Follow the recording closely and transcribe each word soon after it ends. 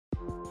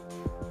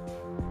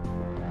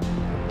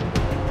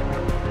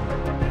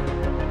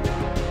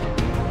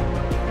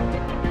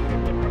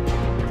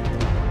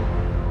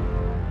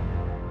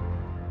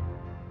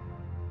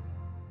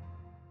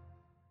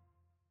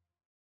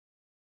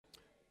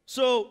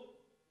So,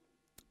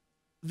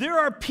 there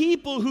are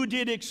people who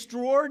did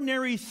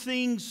extraordinary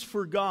things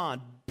for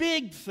God,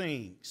 big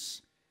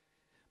things.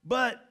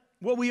 But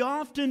what we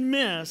often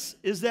miss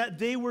is that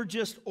they were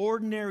just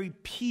ordinary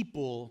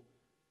people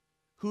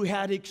who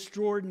had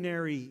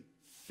extraordinary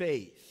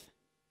faith.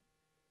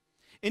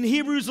 In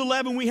Hebrews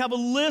 11, we have a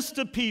list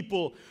of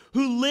people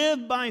who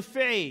lived by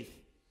faith.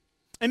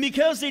 And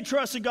because they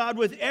trusted God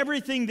with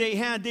everything they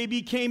had, they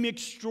became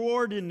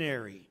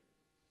extraordinary.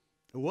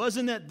 It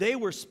wasn't that they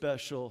were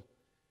special,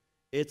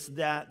 it's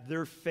that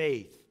their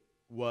faith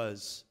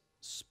was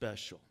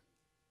special.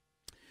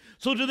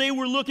 So today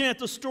we're looking at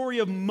the story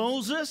of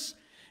Moses.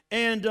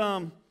 And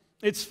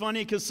it's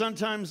funny because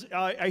sometimes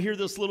I hear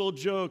this little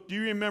joke. Do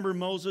you remember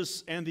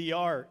Moses and the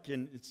ark?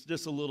 And it's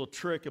just a little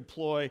trick, a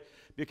ploy,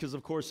 because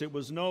of course it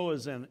was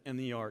Noah's and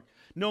the ark.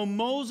 No,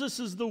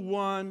 Moses is the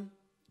one,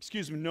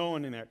 Noah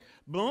in there.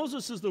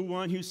 Moses is the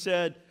one who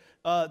said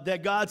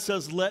that God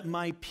says, let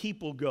my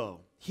people go.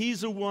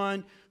 He's the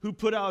one who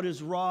put out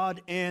his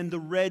rod and the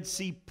Red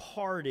Sea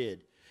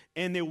parted.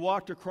 And they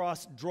walked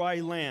across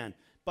dry land.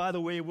 By the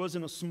way, it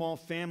wasn't a small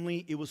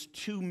family. It was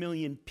 2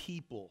 million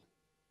people.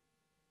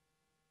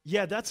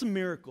 Yeah, that's a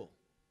miracle.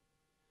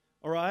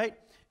 All right?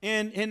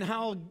 And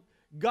how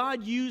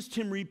God used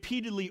him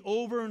repeatedly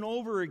over and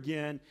over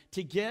again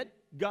to get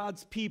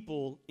God's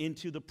people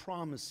into the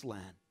promised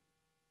land.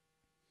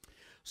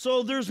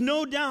 So there's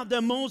no doubt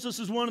that Moses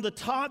is one of the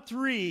top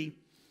 3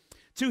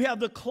 to have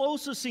the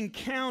closest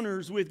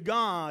encounters with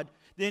God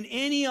than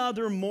any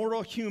other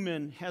mortal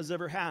human has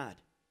ever had.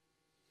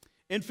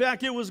 In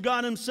fact, it was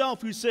God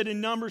himself who said in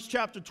Numbers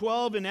chapter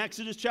 12 and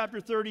Exodus chapter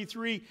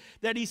 33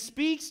 that he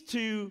speaks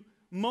to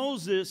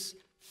Moses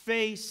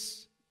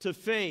face to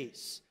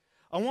face.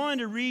 I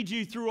wanted to read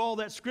you through all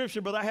that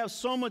scripture, but I have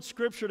so much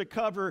scripture to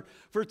cover.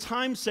 For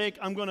time's sake,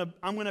 I'm going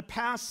to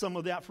pass some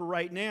of that for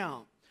right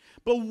now.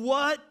 But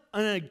what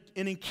an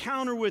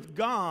encounter with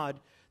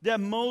God that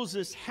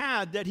Moses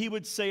had, that he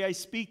would say, I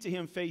speak to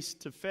him face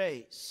to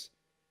face.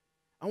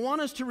 I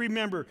want us to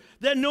remember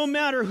that no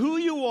matter who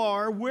you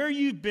are, where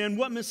you've been,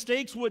 what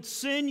mistakes, what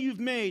sin you've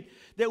made,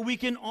 that we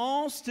can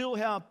all still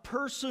have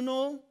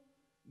personal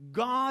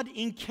God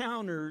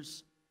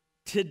encounters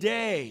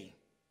today.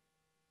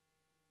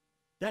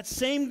 That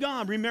same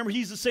God, remember,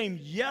 he's the same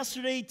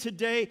yesterday,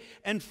 today,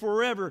 and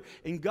forever.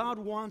 And God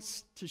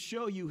wants to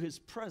show you his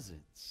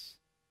presence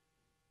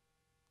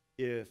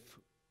if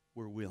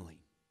we're willing.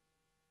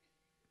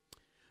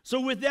 So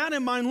with that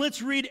in mind,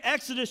 let's read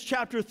Exodus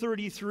chapter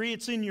 33.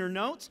 It's in your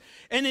notes.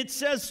 And it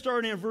says,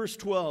 starting at verse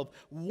 12,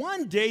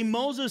 one day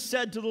Moses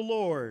said to the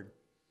Lord,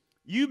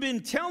 you've been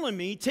telling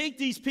me, take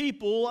these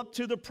people up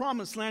to the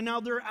promised land. Now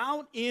they're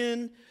out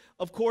in,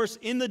 of course,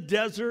 in the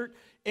desert.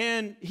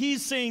 And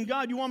he's saying,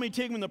 God, you want me to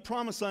take them in the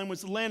promised land, which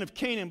is the land of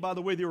Canaan. By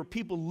the way, there were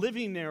people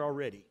living there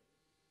already.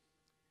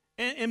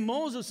 And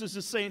Moses is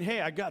just saying, hey,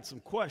 I got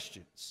some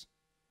questions.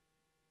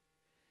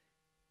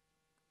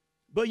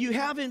 But you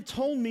haven't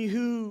told me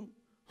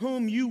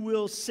whom you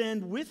will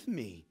send with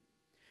me.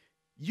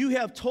 You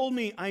have told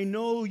me I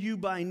know you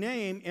by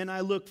name and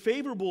I look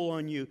favorable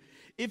on you.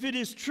 If it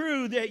is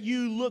true that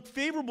you look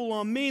favorable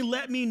on me,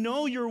 let me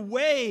know your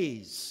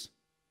ways,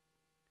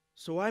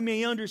 so I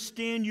may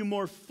understand you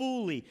more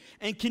fully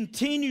and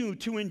continue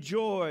to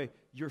enjoy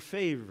your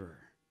favor.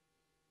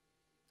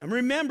 And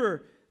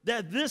remember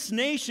that this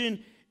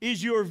nation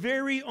is your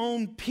very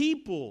own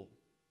people.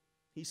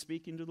 He's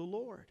speaking to the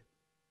Lord.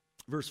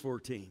 Verse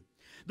 14.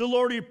 The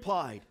Lord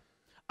replied,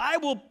 I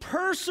will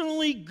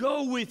personally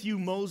go with you,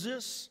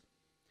 Moses,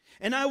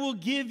 and I will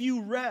give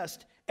you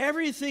rest.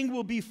 Everything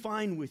will be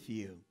fine with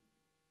you.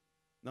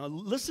 Now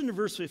listen to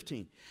verse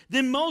 15.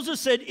 Then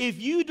Moses said,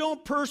 if you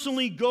don't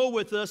personally go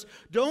with us,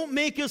 don't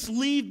make us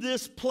leave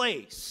this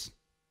place.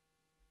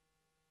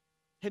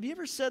 Have you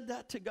ever said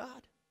that to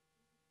God?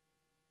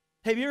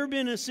 Have you ever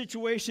been in a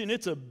situation,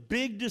 it's a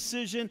big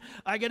decision,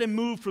 I got to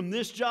move from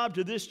this job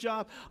to this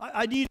job,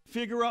 I need to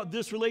figure out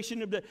this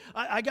relationship,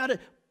 I got to,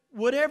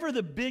 whatever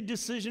the big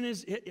decision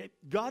is,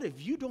 God, if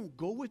you don't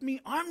go with me,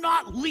 I'm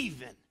not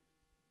leaving.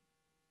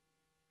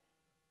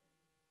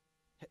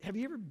 Have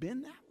you ever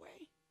been that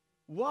way?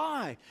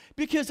 Why?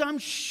 Because I'm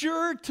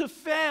sure to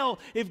fail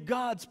if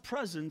God's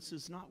presence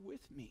is not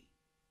with me.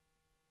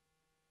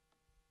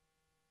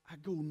 I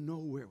go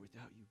nowhere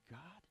without you, God.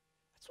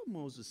 That's what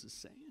Moses is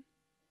saying.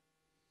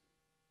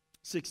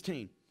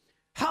 16.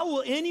 How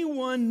will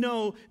anyone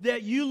know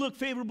that you look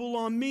favorable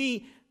on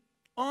me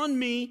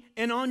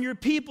and on your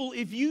people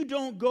if you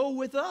don't go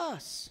with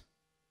us?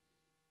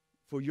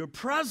 For your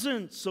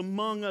presence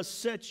among us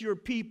sets your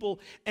people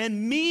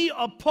and me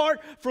apart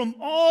from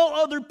all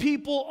other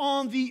people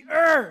on the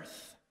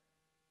earth.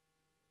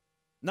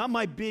 Not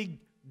my big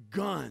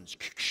guns.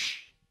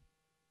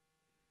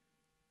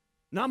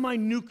 Not my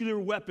nuclear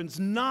weapons.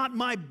 Not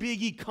my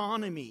big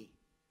economy.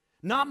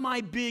 Not my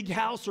big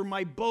house or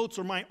my boats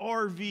or my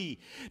RV.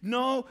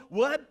 No,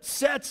 what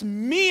sets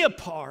me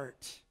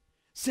apart,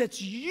 sets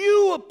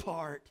you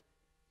apart,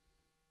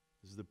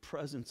 is the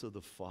presence of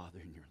the Father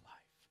in your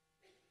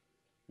life,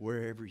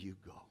 wherever you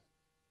go.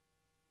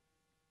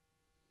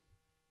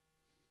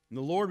 And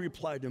the Lord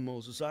replied to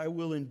Moses, I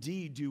will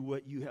indeed do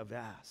what you have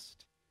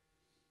asked,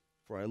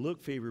 for I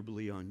look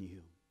favorably on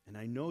you, and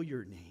I know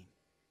your name.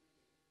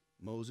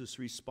 Moses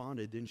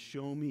responded, then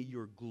show me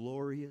your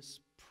glorious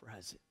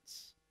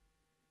presence.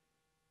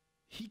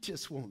 He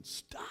just won't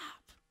stop.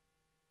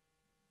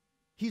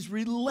 He's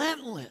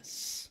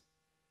relentless.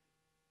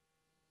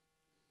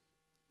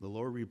 The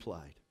Lord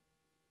replied,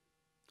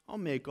 I'll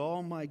make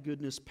all my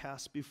goodness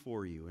pass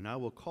before you, and I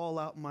will call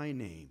out my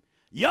name,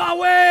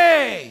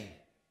 Yahweh,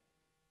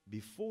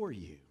 before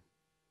you.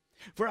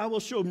 For I will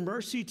show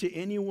mercy to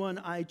anyone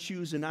I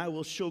choose, and I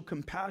will show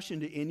compassion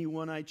to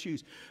anyone I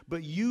choose.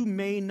 But you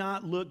may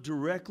not look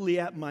directly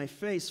at my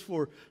face,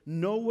 for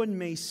no one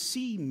may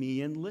see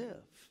me and live.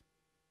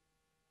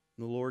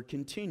 And the Lord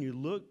continued,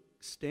 look,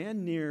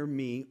 stand near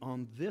me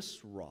on this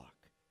rock.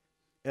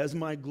 As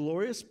my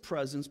glorious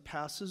presence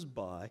passes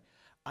by,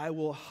 I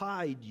will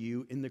hide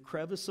you in the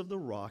crevice of the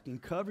rock and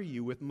cover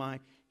you with my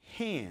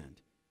hand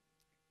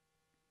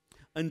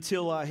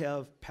until I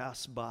have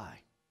passed by.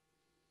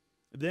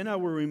 Then I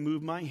will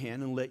remove my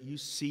hand and let you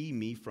see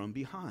me from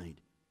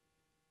behind,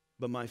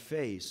 but my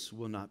face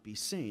will not be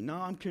seen.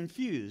 Now I'm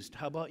confused.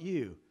 How about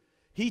you?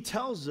 He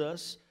tells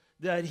us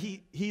that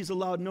he's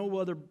allowed no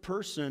other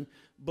person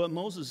but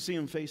Moses to see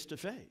him face to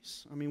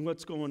face. I mean,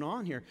 what's going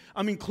on here?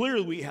 I mean,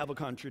 clearly we have a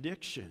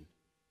contradiction.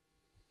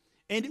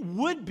 And it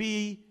would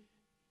be,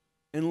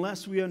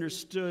 unless we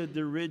understood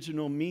the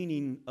original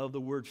meaning of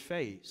the word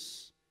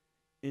face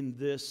in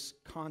this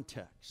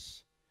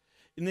context.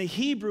 In the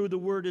Hebrew, the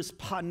word is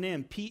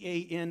panim,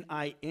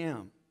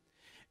 P-A-N-I-M.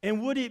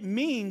 And what it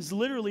means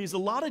literally is a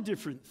lot of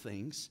different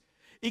things.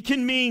 It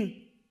can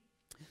mean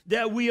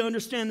that we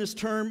understand this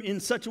term in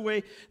such a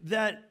way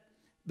that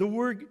the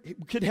word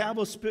could have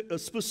a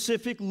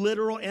specific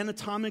literal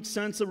anatomic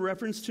sense of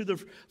reference to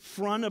the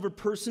front of a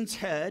person's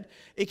head.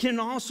 It can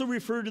also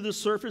refer to the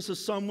surface of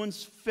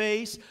someone's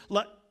face,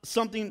 like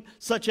something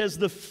such as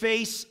the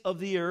face of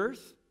the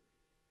earth.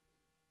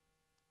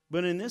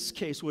 But in this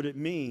case, what it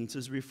means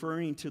is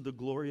referring to the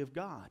glory of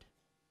God,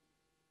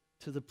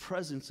 to the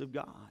presence of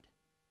God.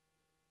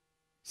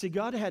 See,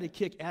 God had to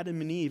kick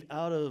Adam and Eve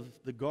out of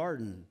the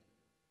garden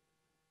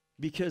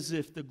because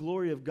if the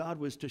glory of God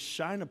was to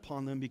shine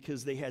upon them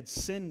because they had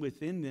sin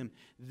within them,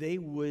 they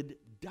would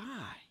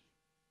die.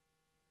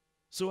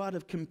 So out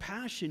of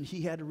compassion,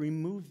 he had to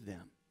remove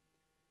them.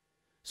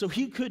 So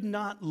God could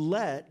not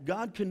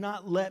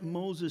let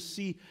Moses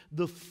see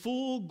the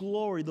full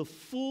glory, the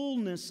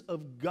fullness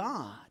of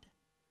God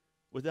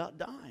without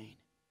dying.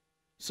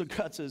 So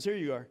God says, here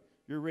you are.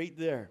 You're right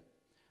there.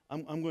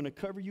 I'm going to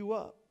cover you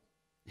up.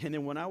 And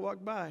then when I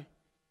walk by,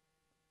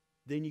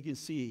 then you can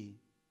see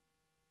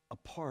a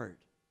part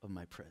of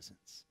my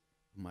presence,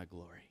 of my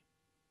glory.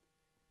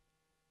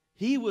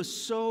 He was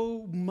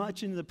so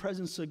much in the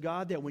presence of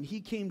God that when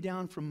he came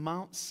down from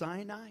Mount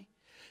Sinai,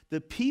 the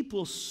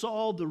people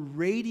saw the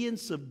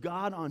radiance of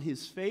God on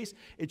his face.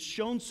 It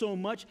shone so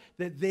much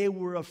that they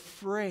were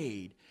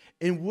afraid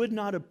and would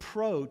not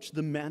approach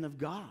the man of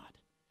God.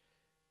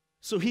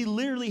 So he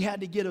literally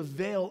had to get a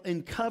veil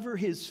and cover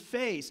his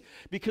face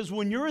because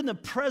when you're in the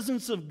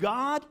presence of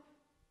God,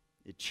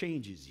 it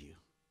changes you.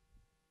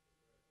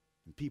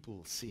 And people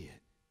will see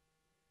it.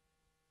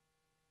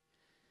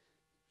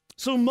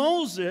 So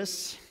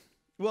Moses,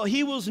 well,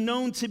 he was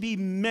known to be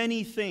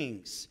many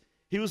things.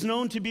 He was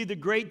known to be the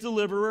great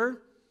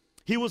deliverer.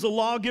 He was a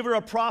lawgiver,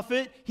 a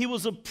prophet. He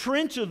was a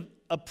prince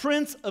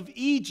of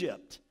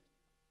Egypt.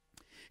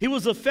 He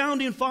was a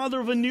founding father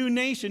of a new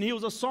nation. He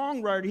was a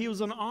songwriter. He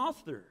was an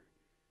author.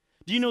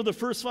 Do you know the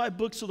first 5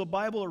 books of the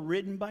Bible are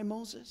written by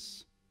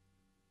Moses?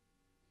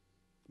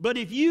 But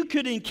if you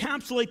could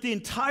encapsulate the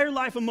entire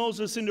life of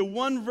Moses into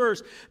one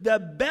verse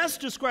that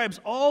best describes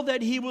all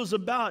that he was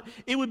about,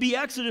 it would be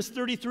Exodus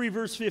 33,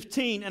 verse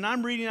 15. And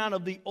I'm reading out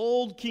of the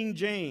old King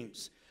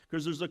James,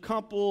 because there's a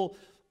couple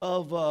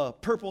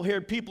of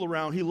purple-haired people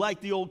around who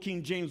like the old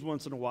King James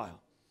once in a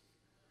while.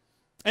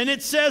 And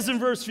it says in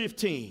verse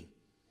 15,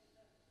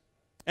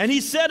 and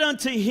he said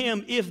unto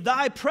him, if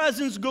thy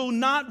presence go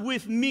not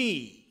with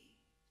me,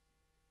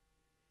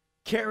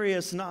 carry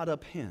us not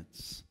up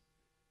hence.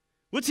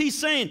 What's he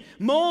saying?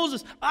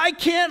 Moses, I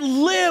can't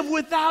live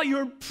without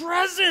your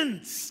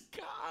presence.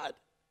 God.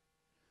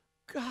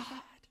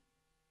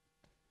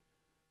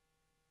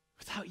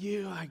 Without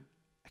you, I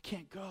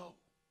can't go.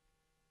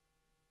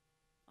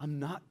 I'm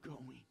not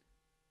going.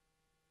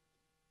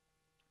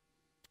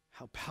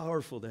 How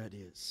powerful that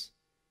is.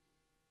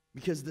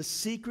 Because the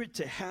secret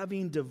to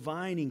having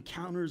divine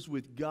encounters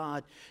with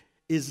God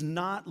is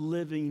not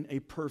living a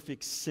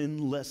perfect,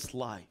 sinless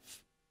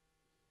life.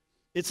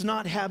 It's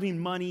not having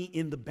money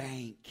in the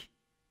bank.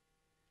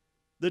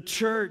 The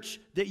church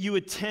that you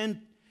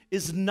attend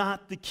is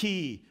not the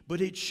key, but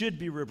it should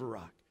be River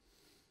Rock.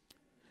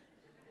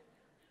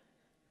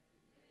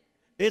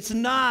 It's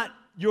not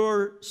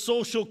your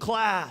social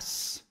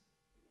class.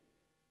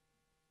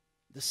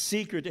 The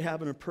secret to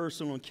having a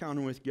personal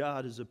encounter with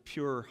God is a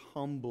pure,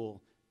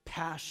 humble,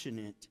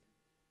 passionate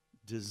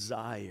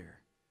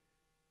desire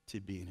to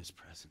be in his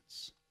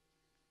presence.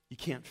 You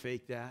can't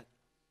fake that.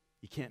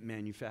 You can't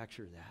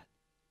manufacture that.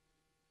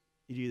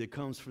 It either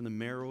comes from the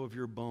marrow of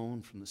your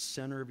bone, from the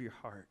center of your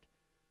heart,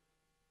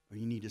 or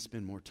you need to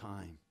spend more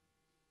time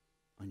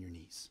on your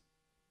knees.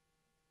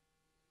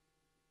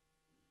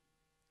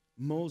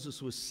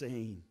 Moses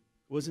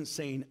wasn't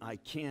saying, I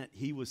can't.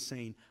 He was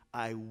saying,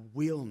 I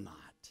will not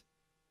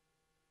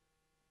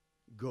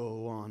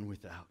go on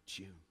without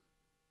you.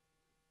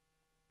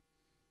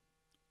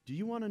 Do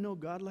you want to know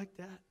God like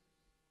that?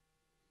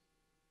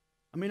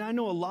 I mean, I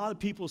know a lot of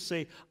people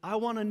say, I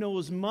want to know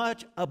as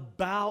much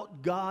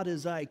about God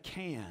as I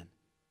can.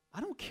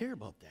 I don't care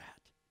about that.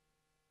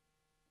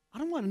 I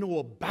don't want to know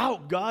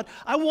about God.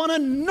 I want to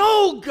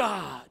know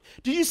God.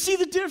 Do you see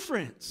the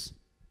difference?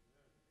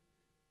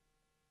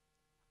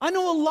 I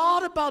know a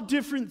lot about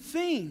different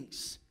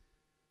things.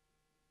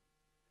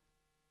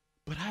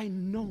 But I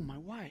know my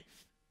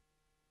wife.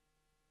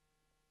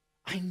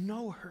 I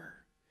know her.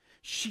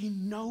 She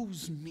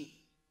knows me.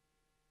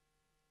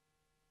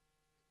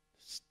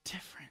 There's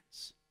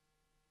difference.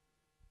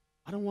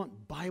 I don't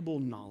want Bible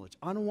knowledge.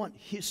 I don't want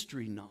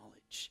history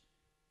knowledge.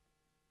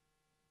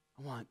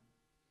 I want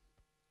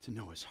to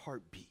know his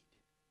heartbeat.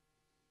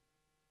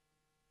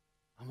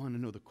 I want to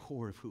know the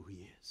core of who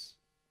he is.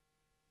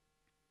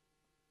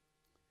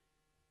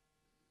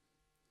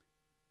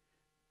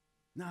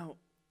 Now,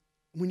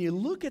 when you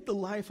look at the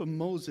life of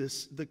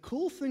Moses, the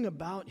cool thing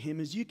about him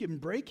is you can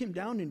break him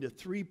down into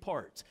 3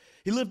 parts.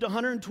 He lived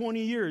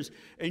 120 years,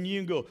 and you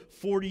can go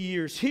 40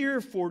 years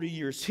here, 40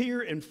 years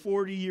here, and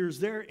 40 years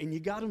there, and you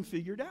got him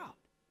figured out.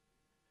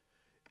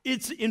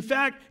 In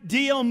fact,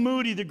 D.L.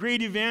 Moody, the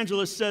great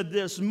evangelist, said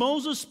this: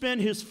 Moses spent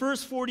his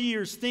first 40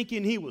 years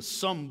thinking he was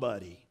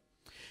somebody.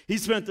 He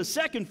spent the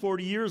second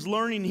 40 years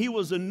learning he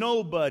was a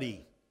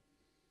nobody.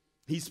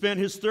 He spent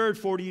his third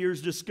 40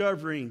 years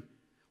discovering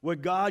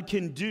what God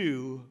can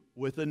do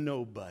with a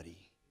nobody.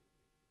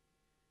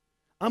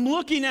 I'm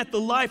looking at the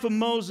life of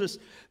Moses,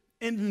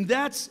 and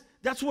that's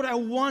what I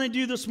want to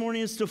do this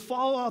morning, is to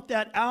follow out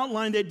that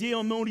outline that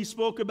D.L. Moody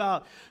spoke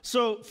about.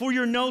 So for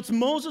your notes,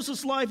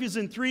 Moses' life is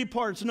in 3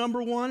 parts.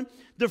 Number 1,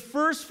 the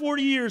first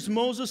 40 years,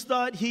 Moses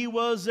thought he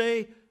was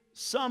a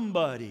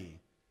somebody.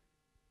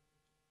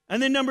 And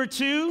then number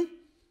 2,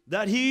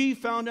 that he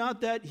found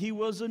out that he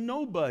was a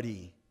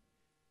nobody.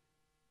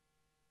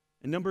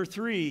 And number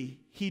 3,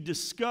 he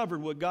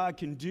discovered what God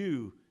can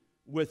do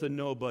with a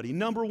nobody.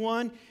 Number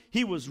 1,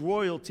 he was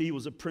royalty. He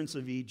was a prince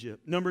of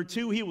Egypt. Number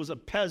 2, he was a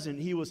peasant.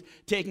 He was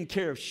taking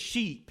care of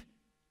sheep.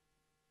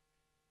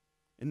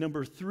 And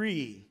number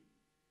 3,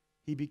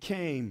 he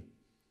became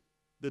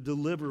the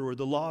deliverer,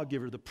 the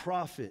lawgiver, the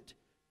prophet,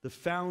 the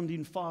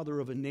founding father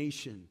of a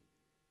nation,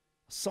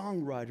 a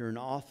songwriter, an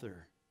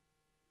author.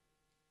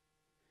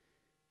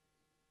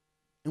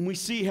 And we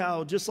see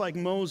how, just like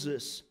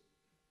Moses,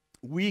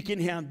 we can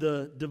have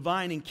the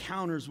divine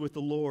encounters with the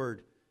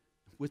Lord,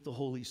 with the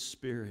Holy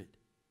Spirit.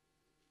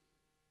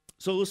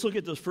 So let's look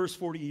at the first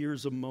 40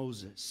 years of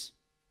Moses.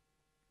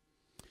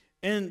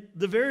 And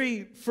the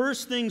very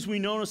first things we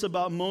notice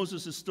about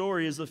Moses'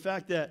 story is the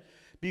fact that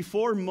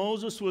before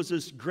Moses was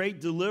this great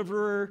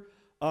deliverer,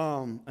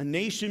 a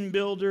nation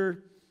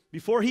builder,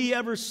 before he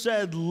ever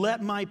said,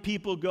 let my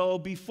people go,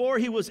 before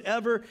he was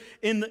ever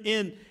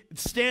in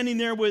standing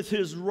there with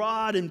his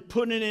rod and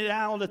putting it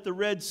out at the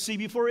Red Sea,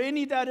 before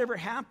any of that ever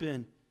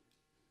happened,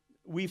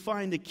 we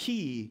find the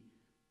key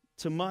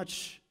to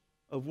much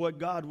of what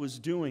God was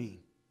doing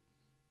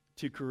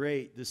to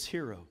create this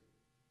hero.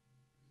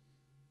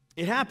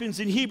 It happens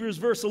in Hebrews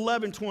verse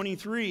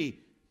 11:23.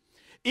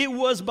 It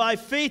was by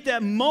faith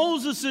that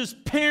Moses'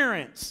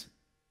 parents,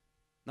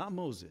 not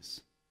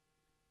Moses,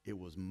 it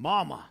was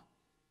mama,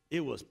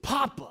 it was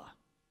papa.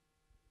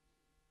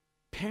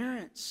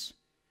 Parents,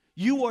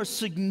 you are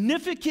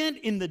significant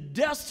in the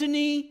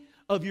destiny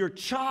of your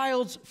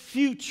child's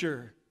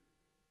future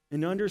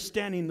in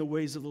understanding the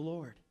ways of the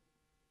Lord.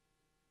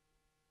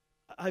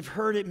 I've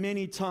heard it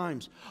many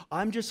times.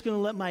 I'm just going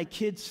to let my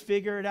kids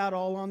figure it out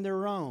all on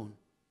their own.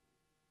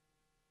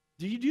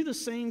 Do you do the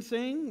same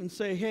thing and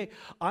say, hey,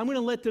 I'm going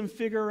to let them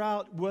figure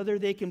out whether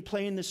they can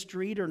play in the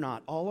street or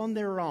not, all on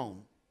their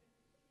own?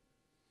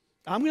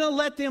 I'm going to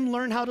let them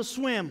learn how to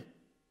swim,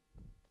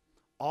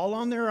 all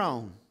on their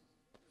own.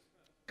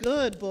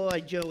 Good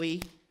boy,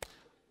 Joey.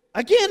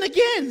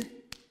 Again.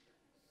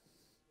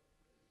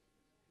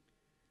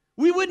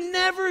 We would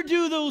never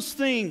do those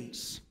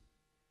things.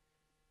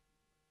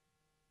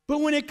 But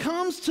when it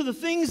comes to the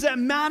things that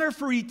matter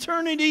for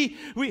eternity,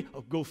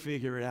 go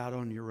figure it out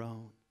on your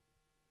own.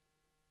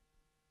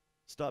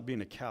 Stop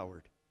being a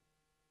coward.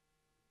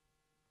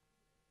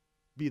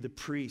 Be the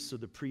priest or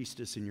the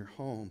priestess in your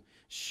home.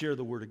 Share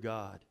the word of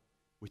God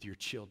with your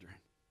children.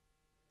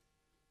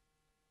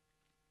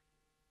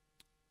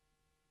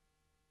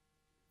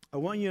 I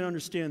want you to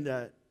understand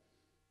that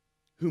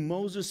who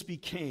Moses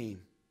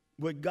became,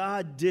 what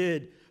God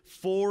did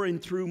for and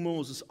through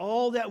Moses,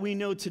 all that we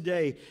know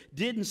today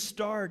didn't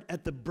start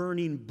at the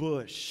burning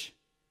bush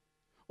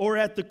or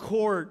at the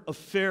court of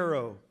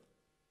Pharaoh,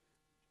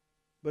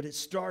 but it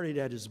started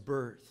at his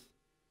birth.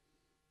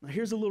 Now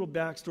here's a little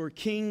backstory.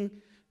 King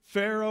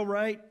Pharaoh,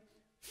 right?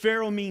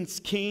 Pharaoh means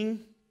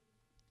king.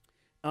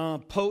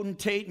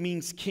 Potentate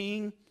means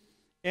king.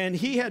 And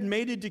he had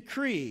made a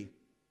decree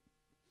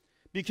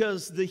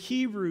because the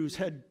Hebrews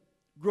had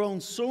grown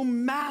so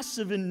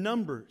massive in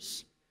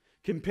numbers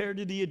compared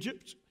to the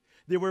Egyptians.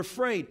 They were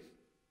afraid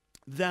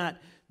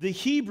that the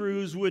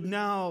Hebrews would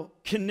now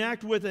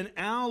connect with an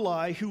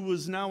ally who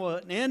was now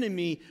an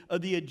enemy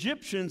of the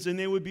Egyptians, and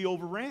they would be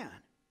overran.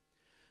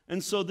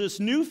 And so this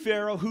new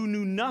Pharaoh, who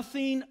knew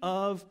nothing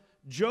of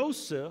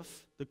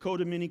Joseph, the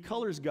coat of many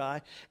colors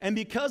guy, and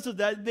because of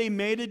that, he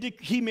made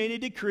a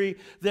decree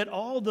that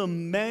all the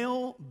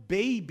male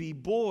baby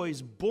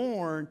boys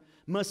born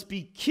must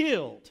be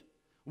killed.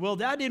 Well,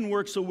 that didn't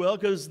work so well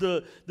because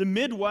the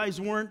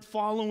midwives weren't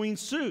following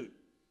suit.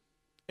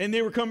 And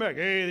they were coming back,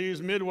 hey,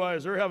 these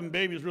midwives, they're having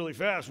babies really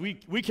fast.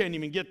 We can't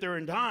even get there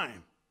in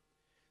time.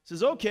 He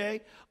says,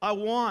 okay, I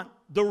want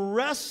the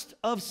rest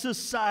of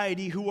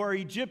society who are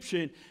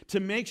Egyptian to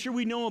make sure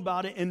we know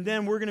about it, and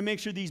then we're going to make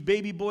sure these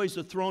baby boys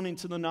are thrown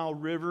into the Nile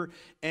River,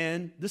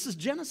 and this is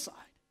genocide.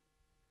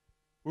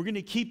 We're going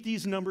to keep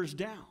these numbers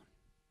down.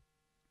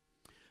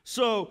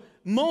 So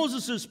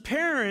Moses'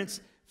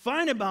 parents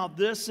find about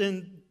this,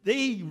 and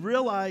they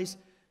realize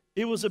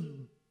it was a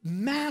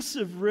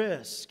massive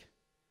risk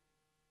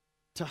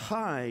to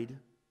hide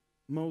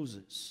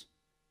Moses.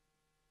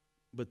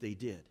 But they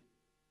did.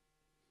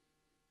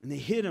 And they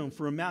hid him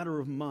for a matter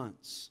of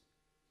months.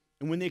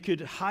 And when they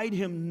could hide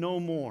him no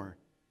more,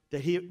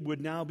 that he would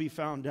now be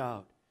found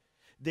out,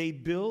 they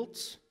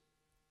built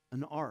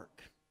an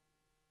ark,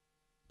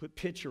 put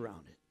pitch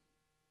around it,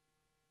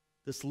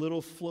 this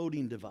little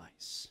floating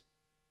device,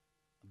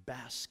 a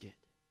basket.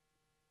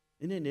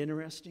 Isn't it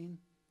interesting?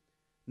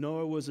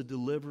 Noah was a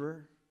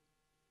deliverer,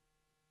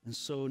 and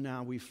so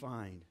now we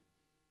find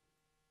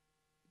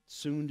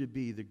soon to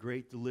be the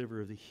great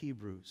deliverer of the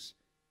Hebrews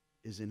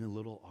is in a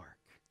little ark.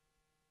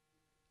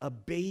 A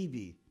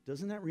baby.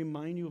 Doesn't that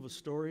remind you of a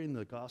story in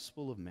the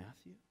Gospel of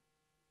Matthew?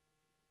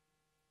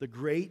 The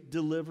great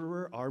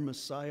deliverer, our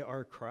Messiah,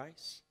 our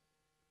Christ,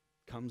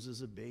 comes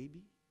as a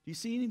baby. Do you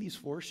see any of these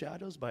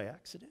foreshadows by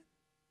accident?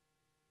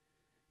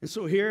 And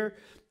so here,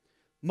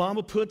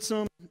 Mama puts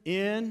them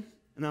in,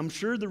 and I'm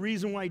sure the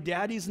reason why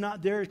Daddy's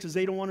not there is because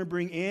they don't want to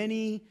bring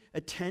any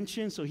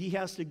attention, so he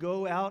has to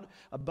go out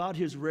about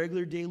his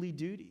regular daily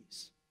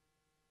duties.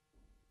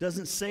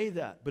 Doesn't say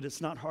that, but it's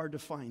not hard to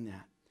find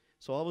that.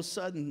 So all of a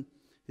sudden,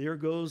 there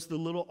goes the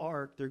little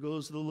ark, there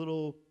goes the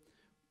little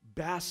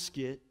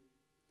basket,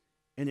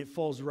 and it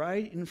falls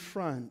right in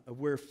front of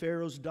where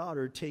Pharaoh's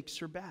daughter takes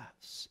her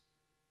baths,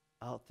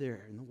 out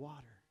there in the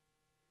water.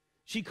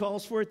 She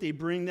calls for it, they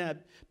bring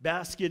that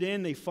basket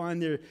in, they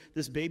find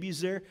this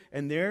baby's there,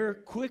 and there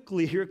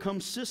quickly, here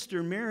comes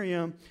Sister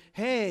Miriam.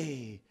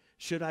 Hey,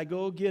 should I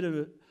go get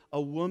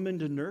a woman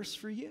to nurse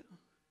for you?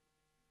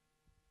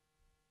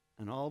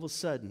 And all of a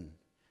sudden,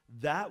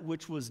 that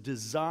which was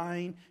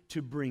designed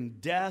to bring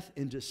death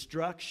and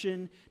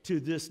destruction to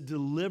this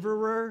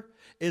deliverer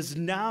is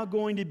now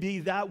going to be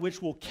that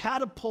which will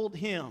catapult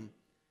him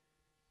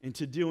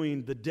into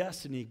doing the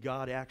destiny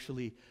God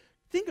actually.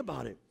 Think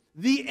about it.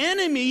 The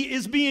enemy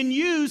is being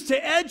used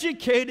to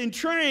educate and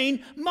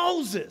train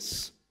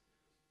Moses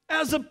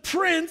as a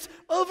prince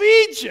of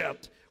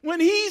Egypt when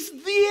he's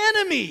the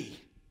enemy.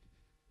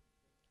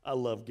 I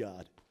love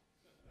God.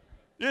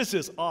 This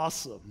is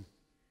awesome.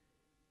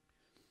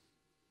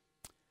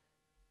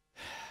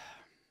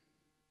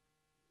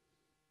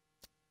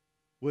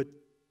 What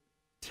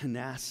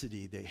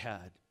tenacity they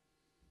had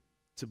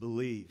to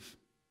believe.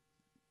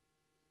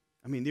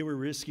 I mean, they were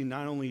risking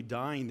not only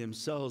dying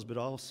themselves, but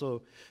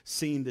also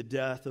seeing the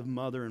death of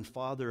mother and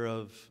father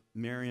of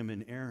Miriam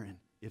and Aaron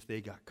if they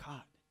got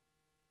caught.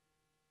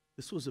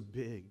 This was a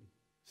big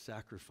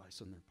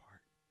sacrifice on their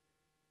part.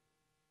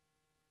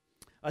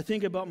 I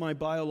think about my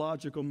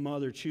biological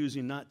mother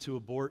choosing not to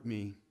abort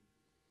me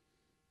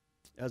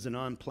as an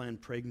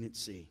unplanned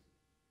pregnancy.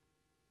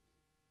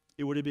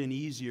 It would have been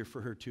easier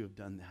for her to have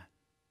done that.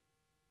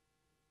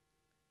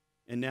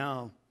 And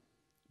now,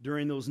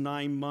 during those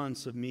 9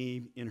 months of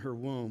me in her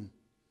womb,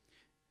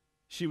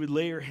 she would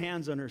lay her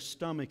hands on her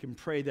stomach and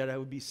pray that I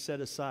would be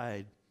set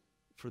aside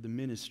for the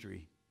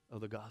ministry of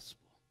the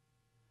gospel.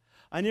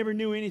 I never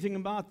knew anything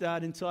about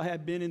that until I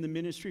had been in the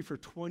ministry for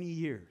 20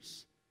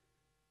 years.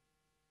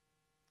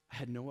 I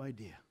had no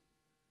idea.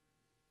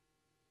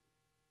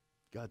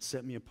 God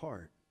set me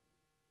apart.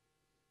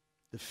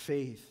 The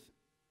faith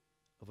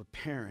of a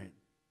parent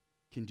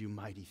can do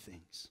mighty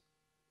things.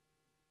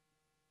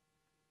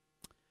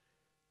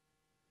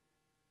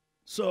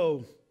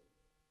 So,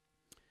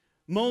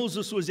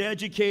 Moses was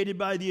educated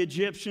by the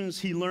Egyptians.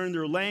 He learned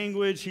their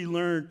language. He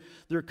learned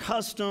their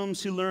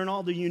customs. He learned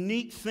all the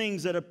unique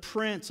things that a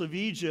prince of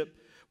Egypt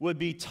would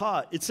be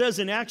taught. It says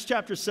in Acts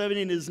chapter 7,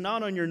 and it is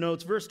not on your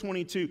notes, verse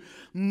 22,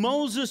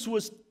 Moses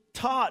was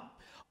taught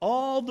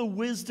all the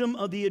wisdom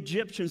of the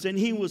Egyptians, and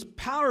he was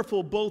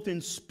powerful both in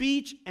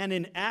speech and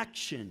in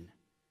action.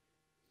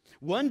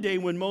 One day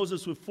when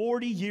Moses was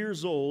 40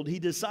 years old, he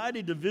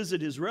decided to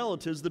visit his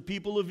relatives, the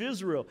people of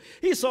Israel.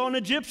 He saw an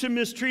Egyptian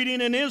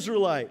mistreating an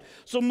Israelite.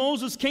 So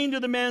Moses came to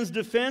the man's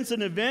defense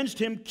and avenged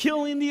him,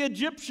 killing the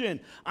Egyptian.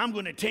 I'm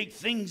going to take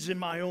things in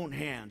my own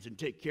hands and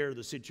take care of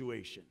the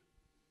situation.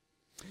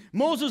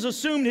 Moses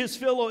assumed his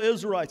fellow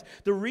Israelites.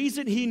 The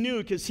reason he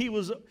knew, because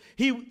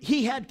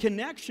he had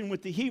connection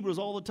with the Hebrews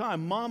all the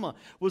time. Mama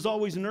was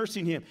always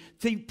nursing him.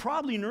 They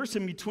probably nursed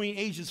him between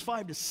ages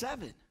 5 to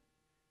 7.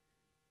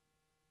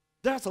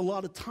 That's a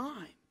lot of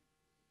time.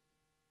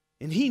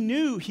 And he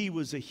knew he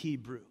was a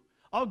Hebrew.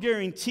 I'll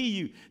guarantee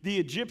you, the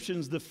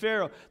Egyptians, the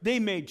Pharaoh, they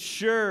made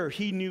sure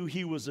he knew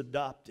he was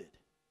adopted.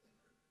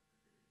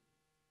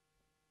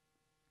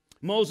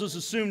 Moses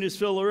assumed his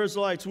fellow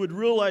Israelites would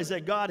realize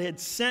that God had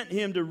sent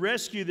him to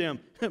rescue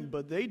them,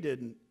 but they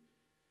didn't.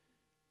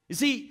 You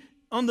see,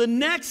 on the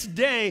next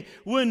day,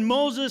 when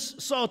Moses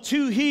saw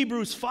two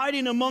Hebrews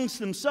fighting amongst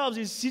themselves,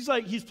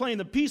 he's playing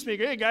the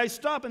peacemaker. Hey, guys,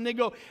 stop. And they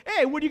go,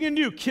 hey, what are you going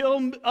to do?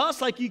 Kill us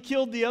like you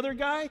killed the other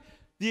guy,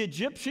 the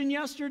Egyptian,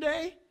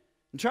 yesterday?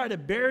 And try to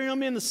bury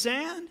him in the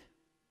sand?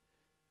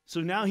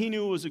 So now he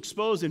knew it was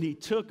exposed, and he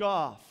took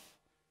off.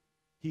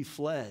 He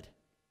fled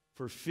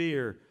for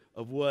fear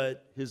of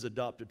what his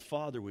adopted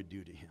father would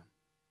do to him,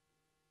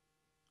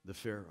 the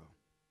Pharaoh.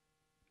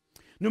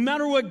 No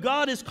matter what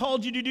God has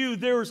called you to do,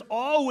 there's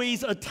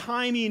always a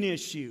timing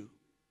issue.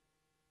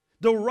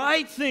 The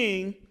right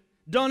thing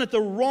done at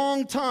the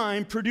wrong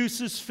time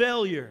produces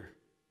failure.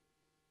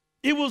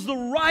 It was the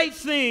right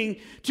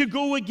thing to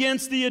go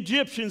against the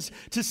Egyptians,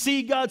 to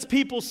see God's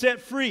people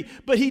set free,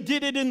 but he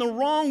did it in the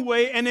wrong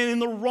way and in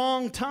the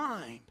wrong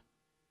time,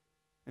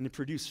 and it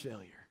produced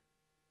failure.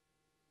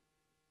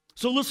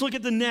 So let's look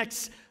at the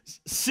next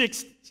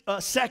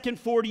second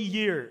 40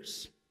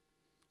 years.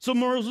 So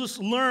Moses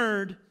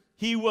learned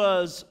he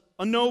was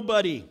a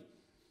nobody.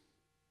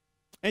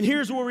 And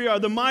here's where we are.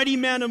 The mighty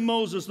man of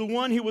Moses, the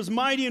one who was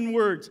mighty in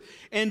words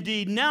and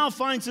deed, now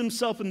finds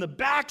himself in the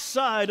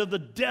backside of the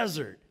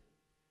desert.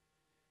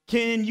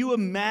 Can you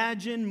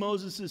imagine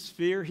Moses'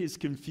 fear, his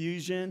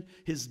confusion,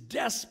 his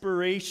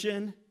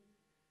desperation?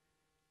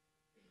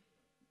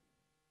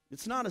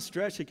 It's not a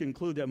stretch to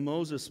conclude that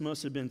Moses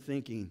must have been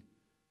thinking,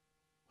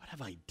 what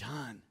have I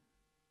done?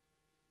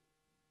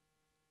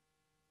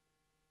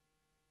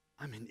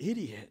 I'm an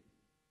idiot.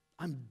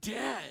 I'm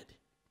dead.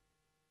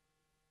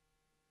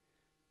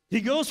 He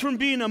goes from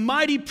being a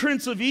mighty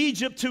prince of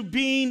Egypt to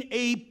being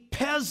a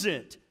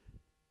peasant.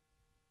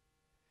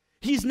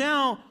 He's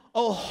now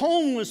a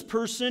homeless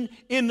person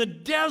in the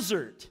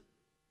desert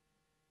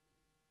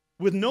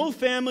with no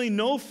family,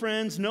 no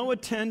friends, no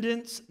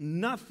attendants,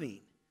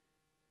 nothing.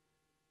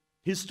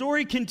 His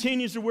story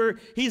continues to where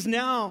he's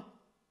now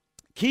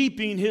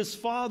keeping his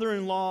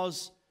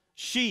father-in-law's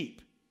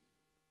sheep.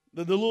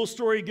 The little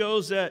story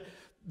goes that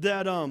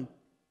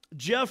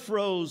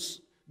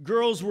Jethro's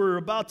girls were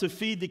about to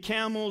feed the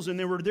camels, and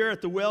they were there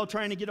at the well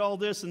trying to get all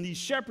this, and these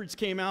shepherds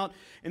came out,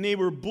 and they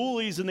were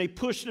bullies, and they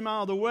pushed them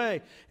out of the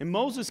way. And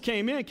Moses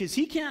came in because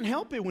he can't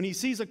help it. When he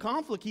sees a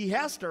conflict, he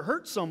has to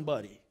hurt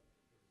somebody.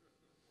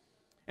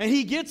 And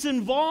he gets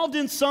involved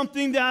in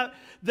something that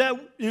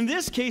in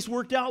this case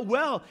worked out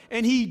well.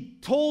 And he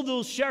told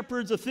those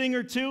shepherds a thing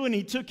or two, and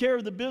he took care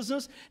of the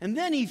business. And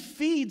then he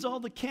feeds all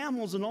the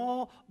camels and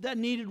all that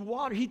needed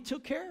water. He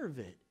took care of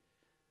it.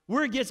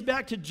 Where it gets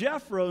back to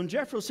Jethro, and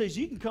Jethro says,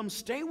 you can come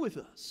stay with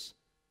us.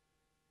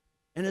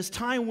 And as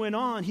time went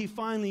on, he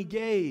finally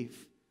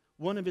gave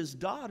one of his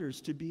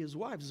daughters to be his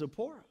wife,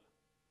 Zipporah.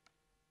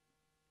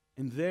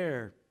 And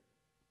there,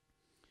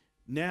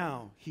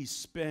 now he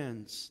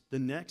spends the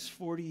next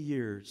 40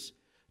 years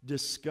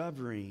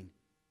discovering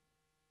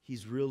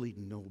he's really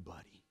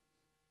nobody.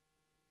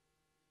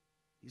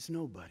 He's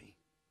nobody.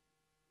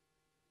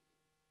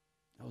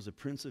 I was a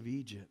prince of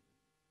Egypt.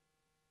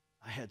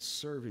 I had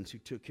servants who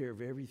took care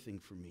of everything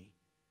for me.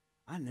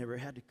 I never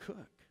had to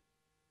cook.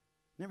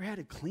 Never had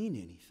to clean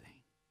anything.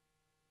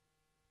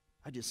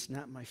 I just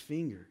snapped my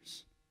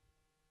fingers.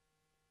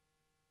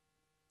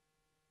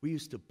 We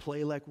used to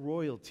play like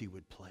royalty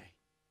would play.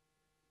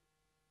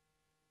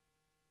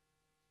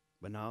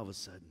 But now all of a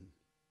sudden,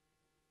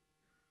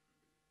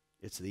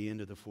 it's the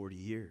end of the 40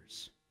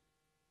 years.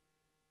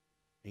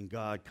 And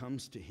God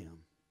comes to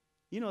him.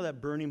 You know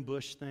that burning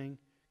bush thing?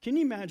 Can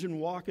you imagine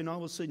walking, all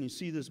of a sudden you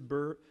see this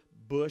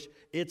bush,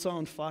 it's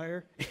on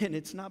fire, and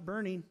it's not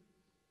burning?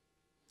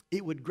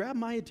 It would grab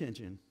my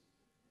attention.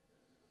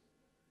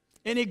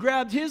 And it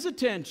grabbed his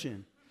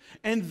attention.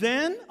 And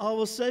then, all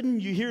of a sudden,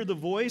 you hear the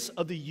voice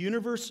of the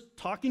universe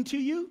talking to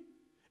you.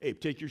 Hey,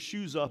 take your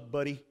shoes off,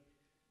 buddy.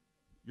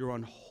 You're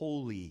on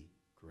holy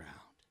ground.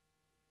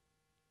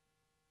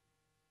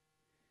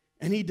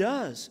 And he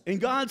does.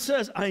 And God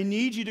says, I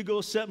need you to go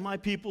set my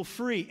people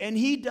free. And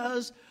he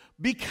does,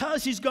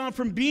 because he's gone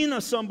from being a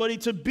somebody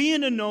to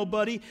being a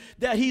nobody,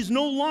 that he's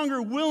no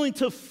longer willing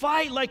to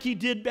fight like he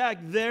did back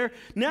there.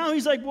 Now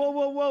he's like,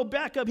 whoa,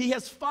 back up. He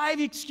has 5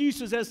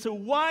 excuses as to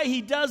why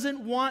he doesn't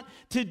want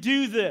to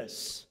do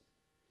this.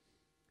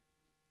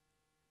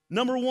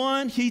 Number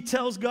one, he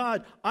tells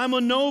God, I'm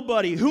a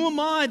nobody. Who am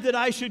I that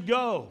I should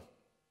go?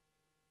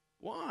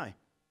 Why?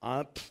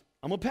 I'm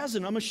a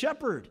peasant. I'm a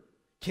shepherd.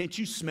 Can't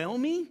you smell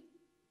me?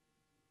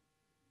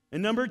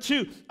 And number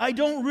two, I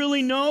don't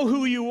really know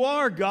who you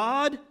are,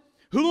 God.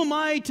 Who am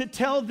I to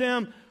tell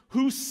them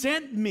who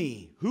sent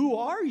me? Who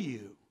are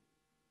you?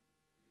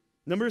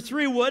 Number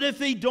three, what if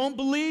they don't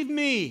believe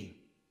me?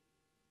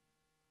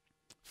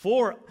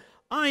 4,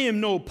 I am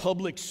no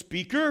public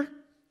speaker.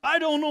 I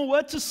don't know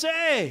what to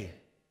say.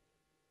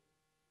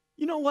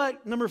 You know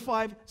what? Number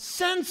 5,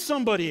 send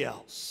somebody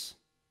else.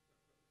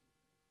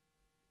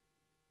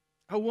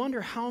 I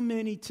wonder how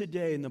many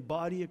today in the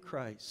body of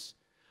Christ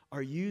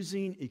are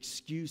using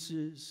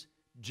excuses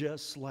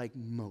just like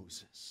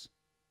Moses.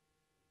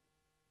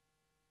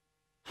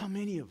 How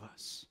many of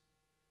us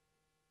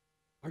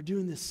are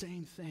doing the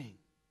same thing?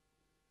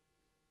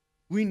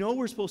 We know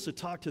we're supposed to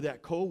talk to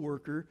that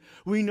coworker.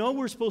 We know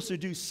we're supposed to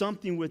do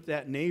something with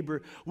that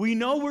neighbor. We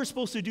know we're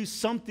supposed to do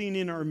something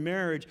in our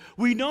marriage.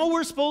 We know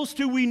we're supposed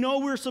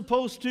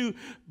to,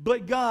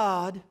 but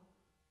God,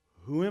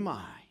 who am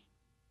I?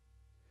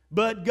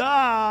 But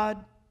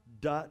God, ...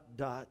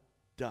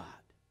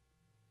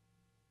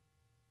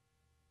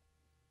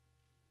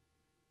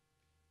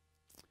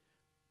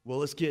 Well,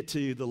 let's get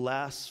to the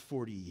last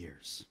 40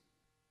 years.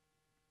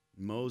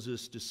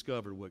 Moses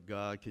discovered what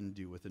God can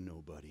do with a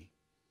nobody.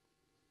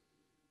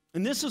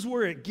 And this is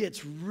where it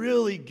gets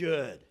really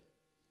good,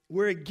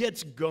 where it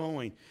gets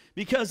going.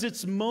 Because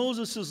it's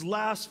Moses'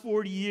 last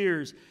 40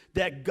 years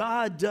that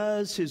God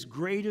does his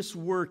greatest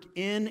work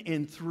in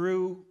and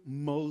through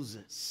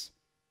Moses.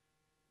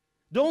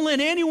 Don't let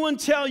anyone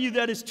tell you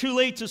that it's too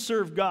late to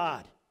serve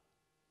God.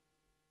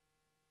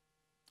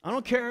 I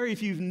don't care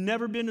if you've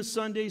never been to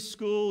Sunday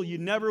school, you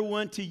never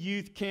went to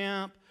youth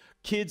camp,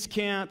 kids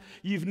camp,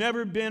 you've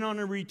never been on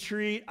a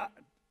retreat.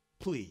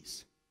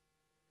 Please,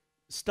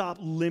 stop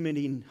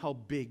limiting how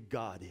big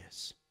God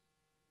is.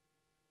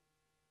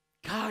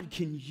 God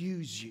can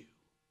use you.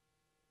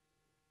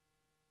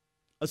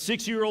 A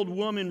 6-year-old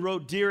woman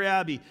wrote Dear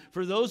Abby.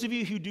 For those of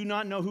you who do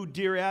not know who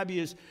Dear Abby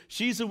is,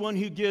 she's the one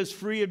who gives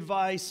free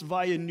advice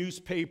via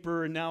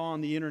newspaper and now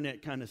on the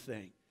internet kind of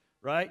thing.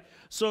 Right?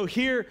 So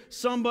here,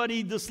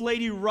 this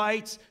lady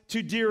writes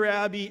to Dear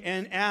Abby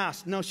and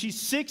asks. Now, she's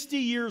 60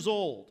 years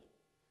old.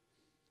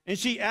 And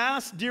she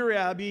asked Dear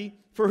Abby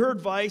for her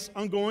advice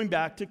on going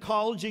back to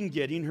college and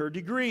getting her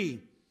degree.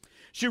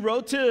 She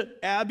wrote to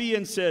Abby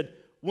and said,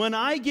 when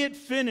I get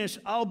finished,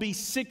 I'll be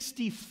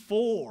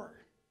 64.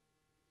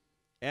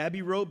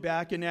 Abby wrote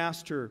back and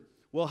asked her,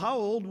 well, how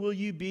old will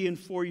you be in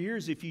 4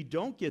 years if you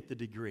don't get the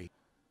degree?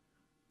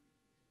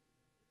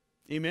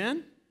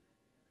 Amen?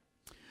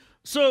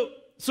 So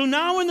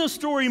now in the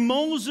story,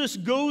 Moses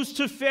goes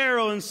to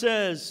Pharaoh and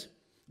says,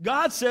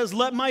 God says,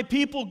 let my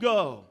people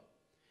go.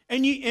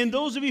 And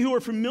those of you who are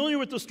familiar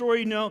with the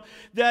story know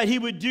that he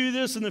would do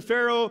this and the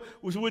Pharaoh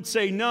would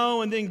say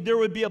no, and then there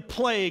would be a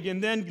plague,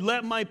 and then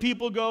let my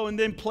people go, and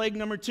then plague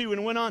number 2.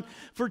 And it went on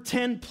for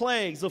 10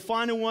 plagues. The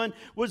final one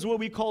was what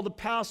we call the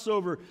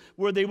Passover,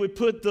 where they would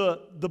put the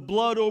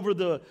blood over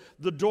the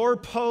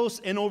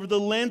doorpost and over the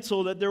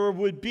lintel that there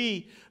would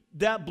be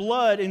that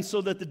blood, and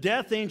so that the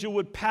death angel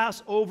would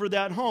pass over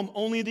that home.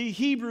 Only the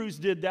Hebrews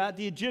did that.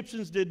 The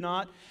Egyptians did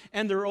not.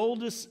 And their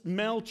oldest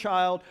male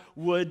child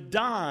would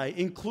die,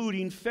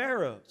 including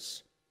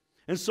Pharaoh's.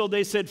 And so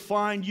they said,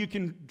 fine, you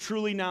can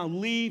truly now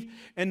leave.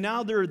 And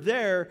now they're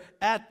there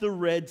at the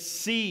Red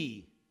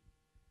Sea.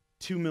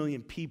 2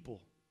 million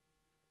people.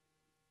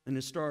 And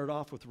it started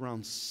off with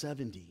around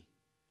 70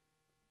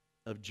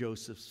 of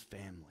Joseph's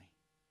family.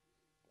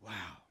 Wow.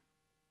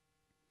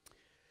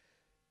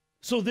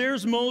 So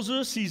there's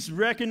Moses. He's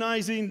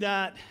recognizing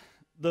that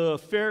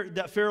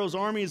that Pharaoh's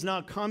army is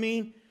now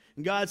coming.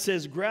 And God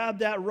says, grab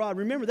that rod.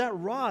 Remember that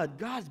rod,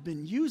 God's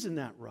been using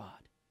that rod.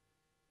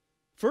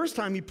 First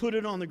time he put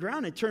it on the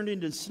ground, it turned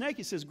into a snake.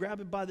 He says, grab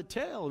it by the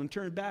tail and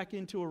turn it back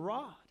into a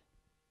rod.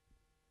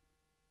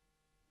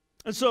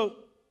 And so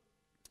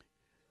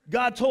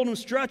God told him,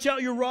 stretch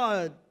out your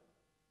rod.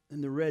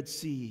 And the Red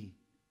Sea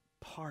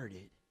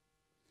parted.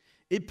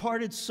 It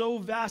parted so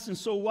vast and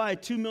so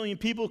wide, 2 million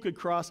people could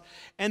cross,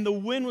 and the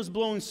wind was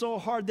blowing so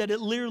hard that it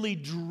literally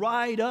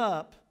dried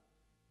up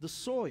the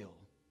soil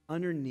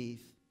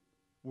underneath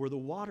where the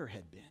water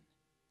had been.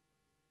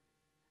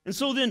 And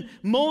so then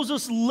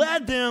Moses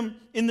led them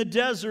in the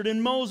desert,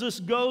 and Moses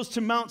goes to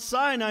Mount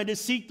Sinai to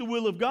seek the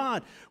will of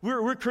God.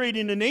 We're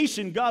creating a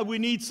nation. God, we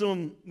need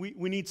some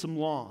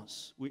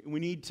laws. We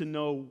need to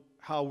know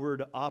how we're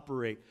to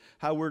operate,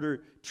 how we're to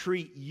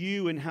treat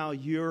you, and how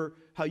you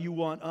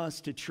want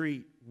us to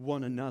treat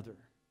one another.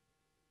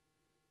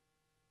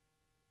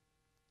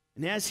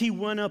 And as he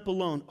went up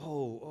alone,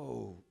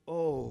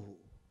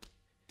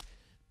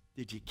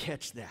 did you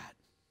catch that?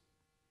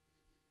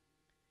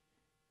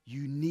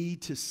 You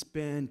need to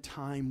spend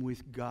time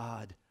with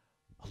God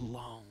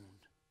alone.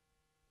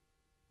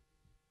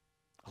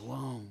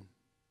 Alone.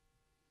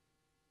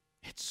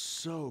 It's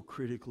so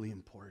critically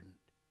important.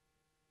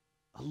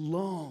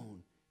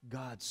 Alone,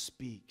 God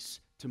speaks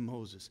to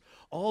Moses.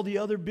 All the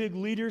other big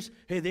leaders,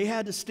 hey, they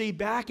had to stay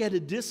back at a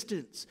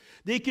distance.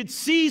 They could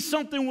see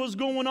something was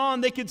going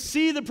on. They could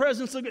see the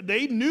presence of God.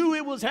 They knew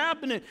it was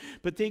happening,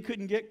 but they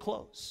couldn't get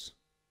close.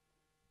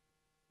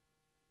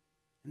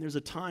 And there's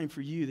a time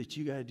for you that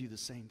you got to do the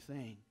same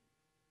thing.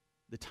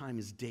 The time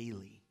is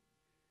daily.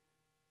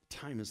 The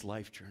time is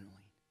life journaling.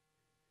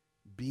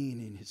 Being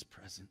in His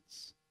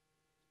presence.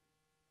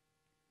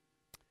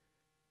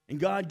 And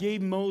God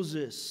gave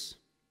Moses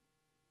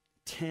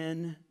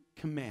 10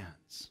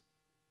 commands.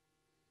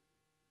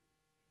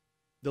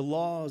 The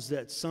laws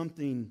that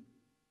something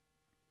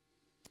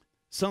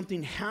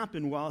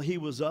happened while he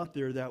was up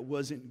there that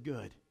wasn't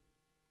good.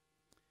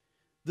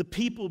 The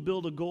people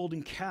built a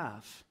golden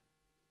calf,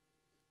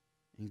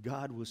 and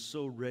God was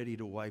so ready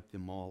to wipe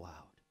them all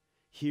out.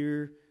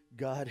 Here,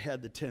 God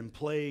had the 10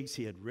 plagues.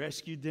 He had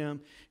rescued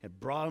them,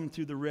 had brought them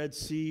through the Red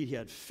Sea. He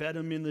had fed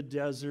them in the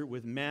desert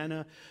with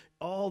manna.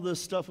 All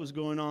this stuff was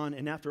going on,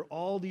 and after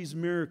all these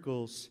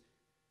miracles,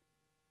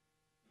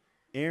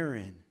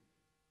 Aaron,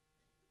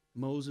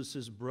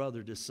 Moses'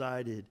 brother,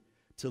 decided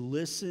to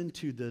listen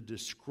to the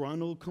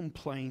disgruntled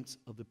complaints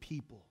of the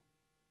people,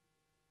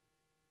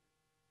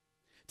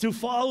 to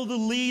follow the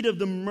lead of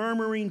the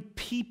murmuring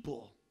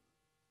people.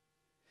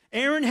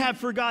 Aaron had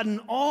forgotten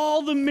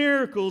all the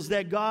miracles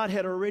that God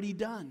had already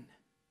done.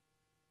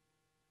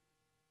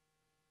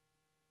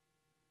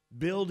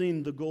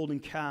 Building the golden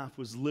calf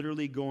was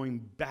literally going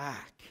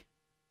back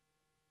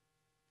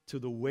to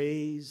the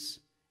ways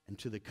and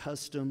to the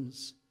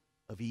customs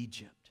of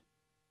Egypt.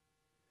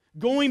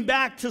 Going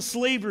back to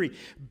slavery.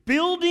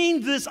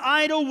 Building this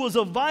idol was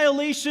a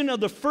violation of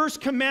the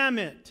first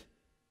commandment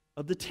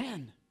of the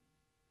 10.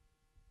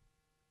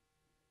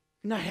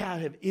 Not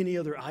have any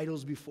other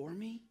idols before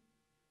me.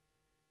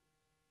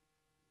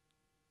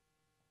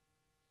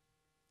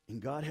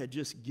 And God had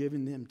just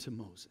given them to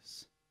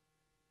Moses.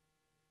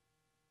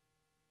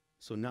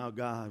 So now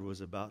God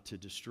was about to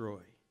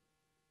destroy.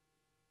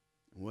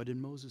 And what did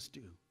Moses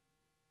do?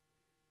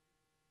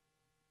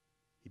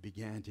 He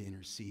began to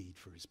intercede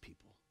for his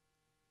people,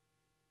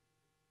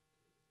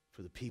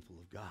 for the people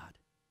of God.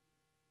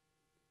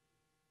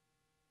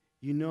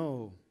 You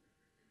know,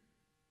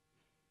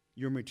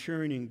 you're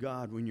maturing in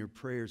God when your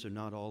prayers are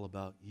not all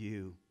about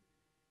you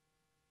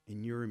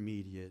and your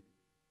immediate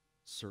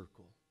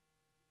circle.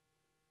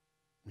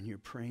 When you're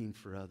praying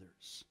for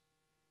others,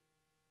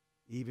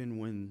 even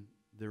when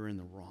they're in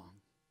the wrong,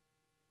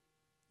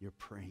 you're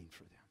praying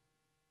for them.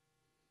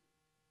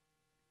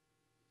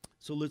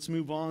 So let's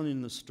move on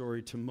in the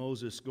story to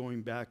Moses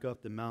going back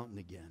up the mountain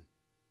again.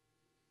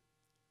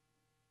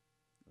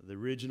 The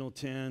original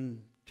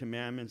 10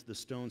 commandments, the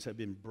stones have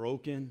been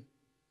broken,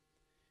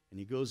 and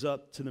he goes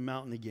up to the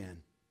mountain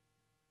again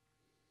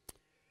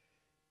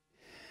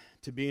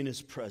to be in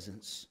His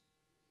presence.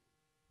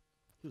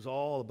 It was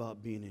all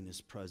about being in His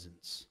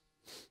presence.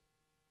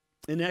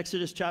 In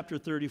Exodus chapter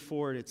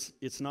 34, and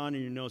it's not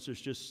in your notes,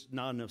 there's just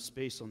not enough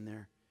space on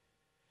there.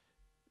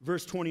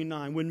 Verse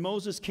 29, when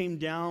Moses came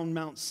down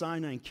Mount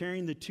Sinai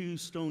carrying the 2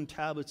 stone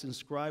tablets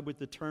inscribed with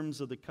the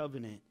terms of the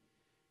covenant,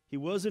 he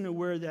wasn't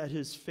aware that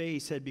his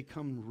face had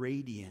become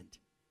radiant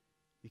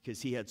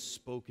because he had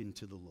spoken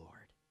to the Lord.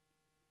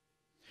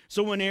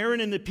 So when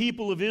Aaron and the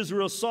people of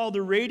Israel saw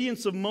the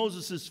radiance of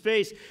Moses'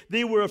 face,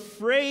 they were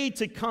afraid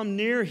to come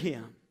near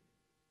him.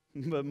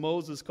 But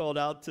Moses called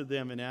out to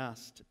them and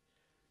asked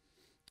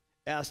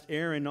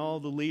Aaron and all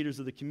the leaders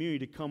of the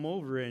community to come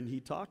over, and he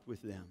talked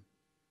with them.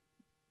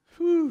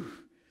 Whew.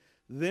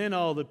 Then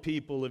all the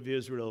people of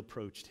Israel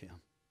approached him.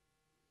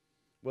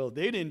 Well,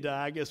 they didn't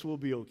die. I guess we'll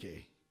be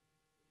okay.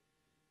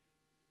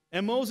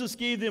 And Moses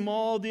gave them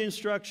all the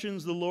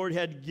instructions the Lord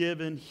had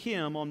given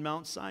him on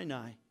Mount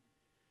Sinai.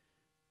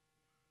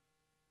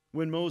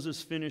 When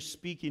Moses finished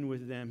speaking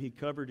with them, he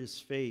covered his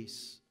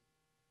face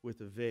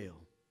with a veil.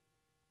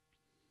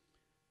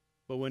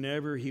 But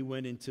whenever he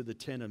went into the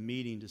tent of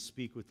meeting to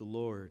speak with the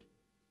Lord,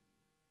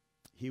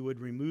 he would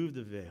remove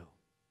the veil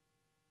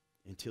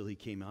until he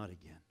came out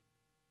again.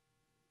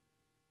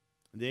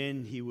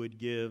 Then he would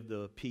give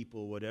the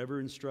people whatever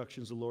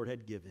instructions the Lord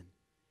had given.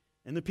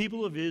 And the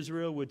people of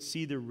Israel would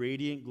see the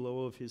radiant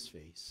glow of his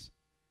face.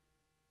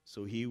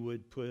 So he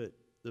would put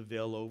the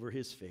veil over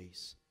his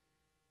face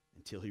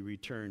until he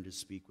returned to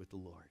speak with the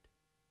Lord.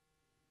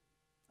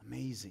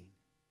 Amazing.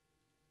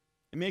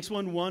 It makes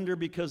one wonder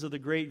because of the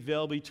great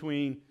veil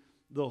between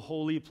the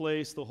holy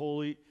place, the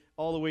holy,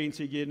 all the way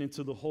until you get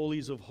into the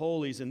holies of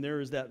holies, and there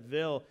is that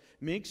veil.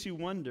 It makes you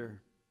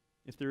wonder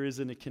if there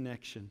isn't a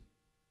connection.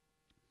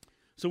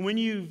 So when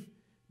you've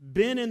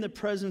been in the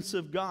presence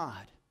of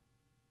God,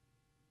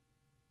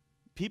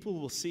 people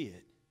will see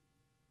it.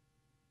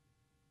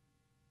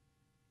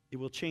 It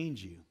will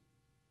change you.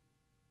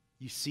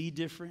 You see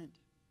different.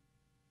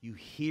 You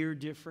hear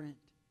different.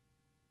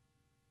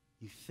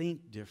 You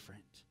think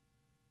different.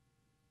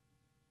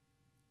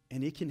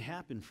 And it can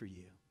happen for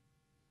you.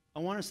 I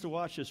want us to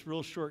watch this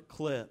real short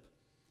clip.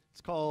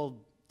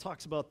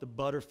 Talks about the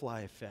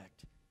butterfly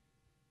effect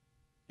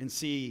and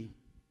see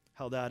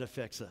how that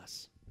affects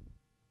us.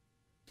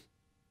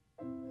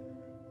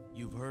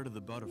 You've heard of the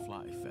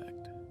butterfly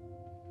effect.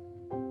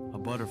 A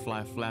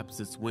butterfly flaps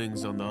its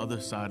wings on the other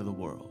side of the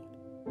world.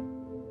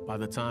 By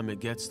the time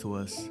it gets to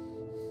us,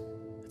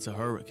 it's a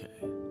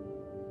hurricane.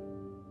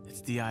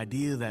 It's the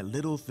idea that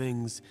little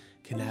things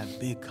can have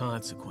big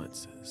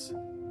consequences.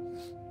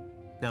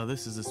 Now,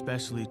 this is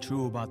especially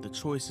true about the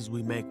choices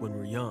we make when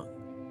we're young.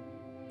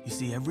 You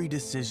see, every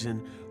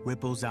decision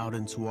ripples out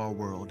into our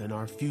world and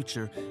our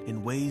future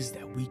in ways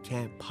that we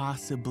can't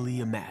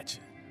possibly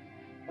imagine.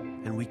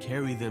 And we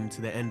carry them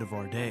to the end of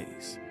our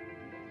days.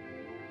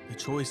 The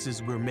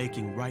choices we're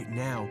making right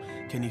now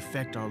can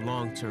affect our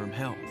long-term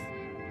health,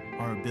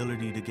 our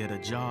ability to get a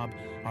job,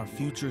 our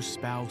future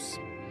spouse,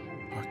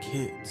 our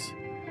kids,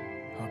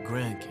 our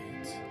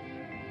grandkids,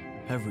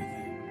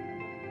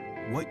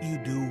 everything. What you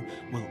do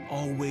will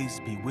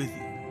always be with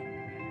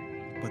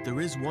you. But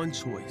there is one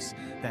choice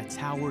that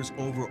towers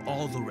over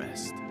all the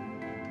rest.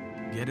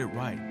 Get it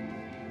right,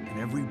 and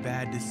every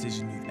bad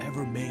decision you've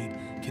ever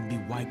made can be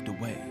wiped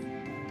away.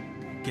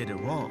 Get it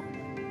wrong,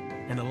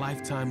 and a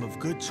lifetime of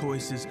good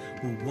choices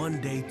will one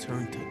day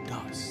turn to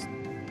dust.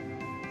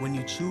 When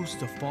you choose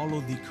to follow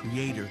the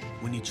Creator,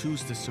 when you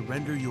choose to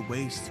surrender your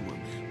ways to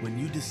Him, when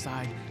you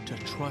decide to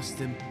trust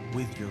Him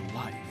with your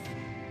life,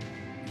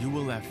 you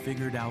will have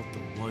figured out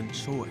the one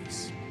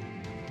choice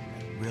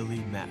that really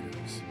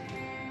matters.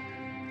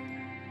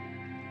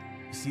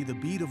 You see, the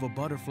beat of a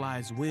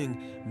butterfly's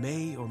wing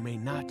may or may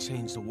not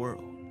change the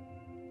world,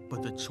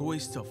 but the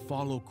choice to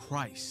follow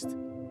Christ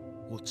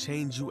will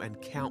change you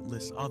and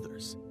countless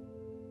others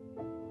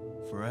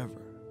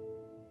forever.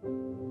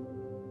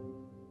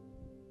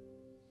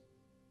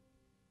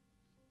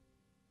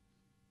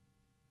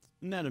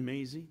 Isn't that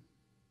amazing?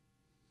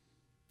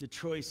 The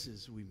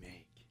choices we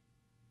make.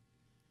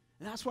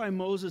 And that's why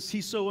Moses,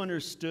 he so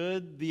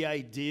understood the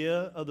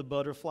idea of the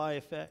butterfly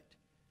effect.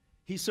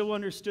 He so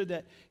understood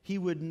that he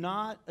would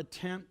not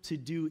attempt to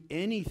do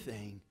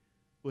anything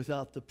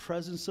without the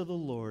presence of the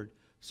Lord,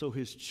 so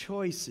his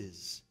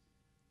choices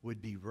would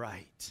be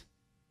right.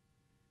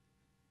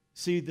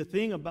 See, the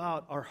thing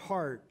about our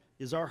heart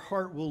is our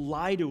heart will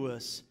lie to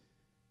us.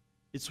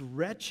 It's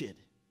wretched.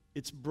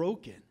 It's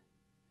broken.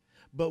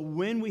 But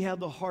when we have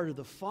the heart of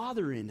the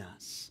Father in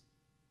us,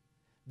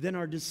 then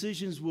our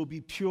decisions will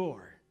be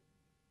pure.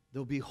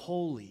 They'll be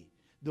holy.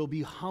 They'll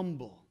be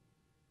humble.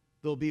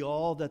 They'll be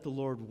all that the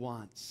Lord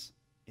wants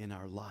in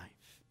our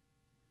life.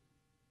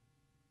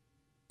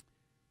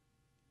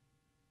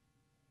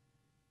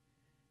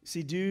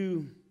 See,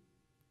 due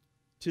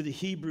to the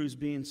Hebrews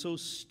being so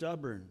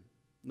stubborn,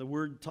 the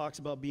word talks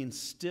about being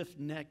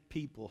stiff-necked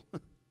people.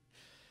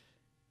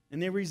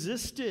 And they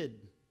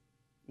resisted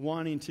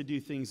wanting to do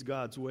things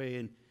God's way.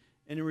 And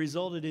it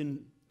resulted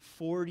in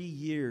 40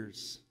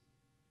 years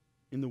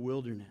in the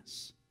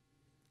wilderness.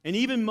 And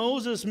even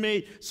Moses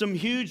made some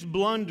huge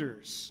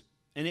blunders,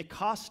 and it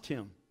cost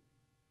him.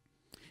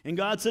 And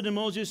God said to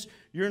Moses,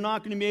 "You're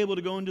not going to be able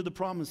to go into the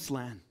promised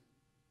land.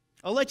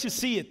 I'll let you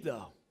see it,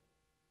 though."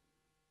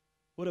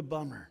 What a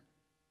bummer.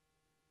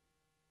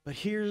 But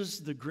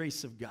here's the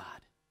grace of God.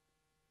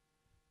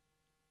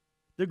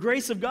 The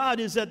grace of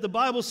God is that the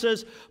Bible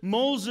says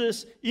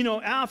Moses,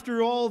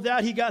 after all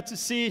that, he got to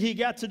see it. He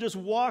got to just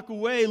walk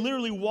away,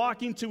 literally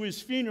walking to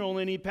his funeral,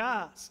 and he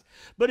passed.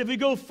 But if we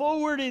go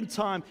forward in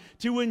time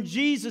to when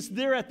Jesus,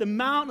 there at the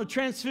Mountain of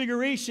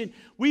Transfiguration,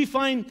 we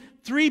find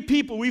three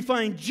people. We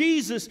find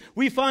Jesus,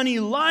 we find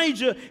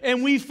Elijah,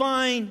 and we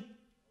find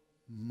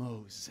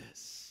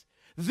Moses.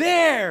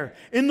 There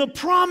in the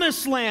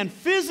promised land,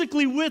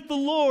 physically with the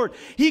Lord.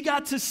 He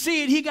got to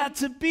see it. He got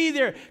to be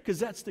there because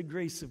that's the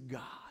grace of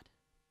God.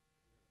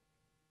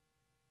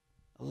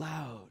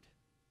 Allowed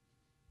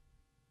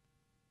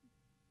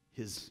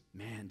his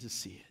man to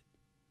see it,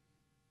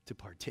 to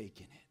partake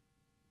in it.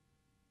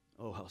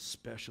 Oh, how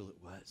special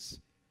it was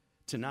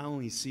to not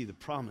only see the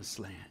promised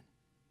land,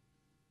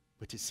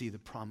 but to see the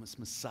promised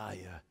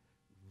Messiah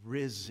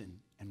risen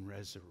and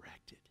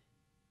resurrected.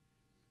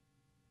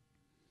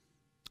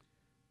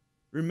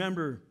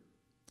 Remember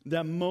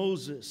that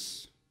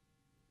Moses,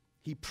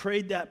 he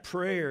prayed that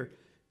prayer,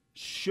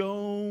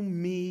 "Show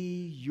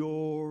me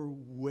your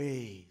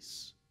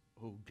ways,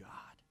 oh God."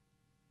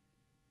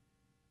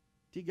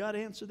 Did God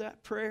answer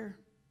that prayer?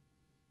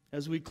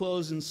 As we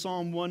close in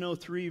Psalm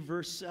 103,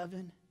 verse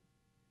 7.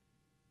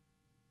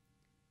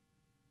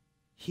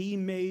 He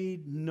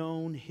made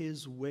known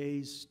his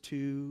ways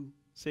to,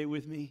 say it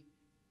with me,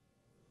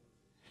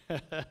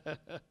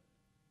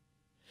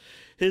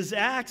 his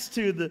acts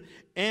to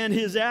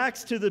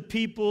the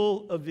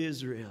people of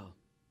Israel.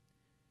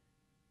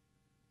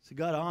 So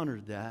God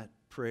honored that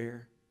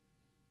prayer,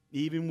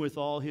 even with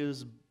all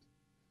his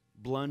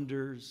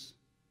blunders,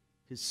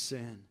 his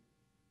sin.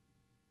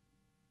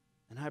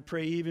 And I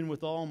pray even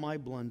with all my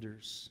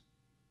blunders,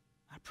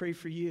 I pray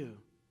for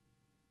you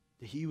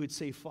that he would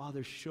say,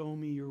 "Father, show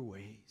me your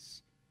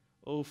ways."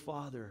 Oh,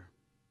 Father,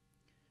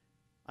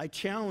 I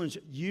challenge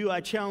you, I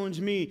challenge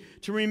me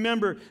to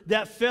remember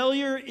that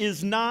failure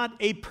is not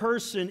a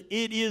person,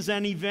 it is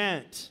an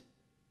event.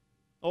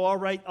 Oh, all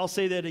right, I'll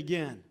say that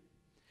again.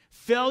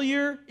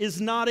 Failure is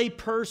not a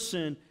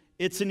person,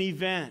 It's an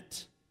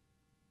event.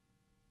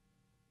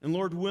 And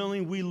Lord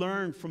willing, we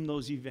learn from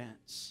those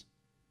events.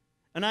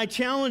 And I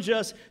challenge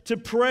us to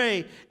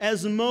pray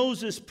as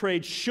Moses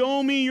prayed.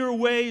 Show me your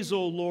ways,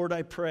 O Lord,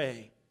 I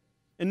pray.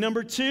 And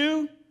number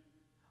 2,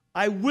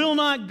 I will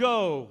not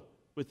go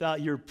without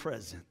your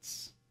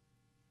presence.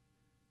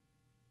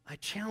 I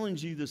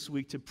challenge you this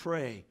week to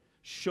pray,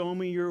 show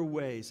me your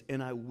ways,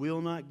 and I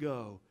will not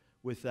go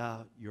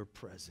without your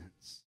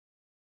presence.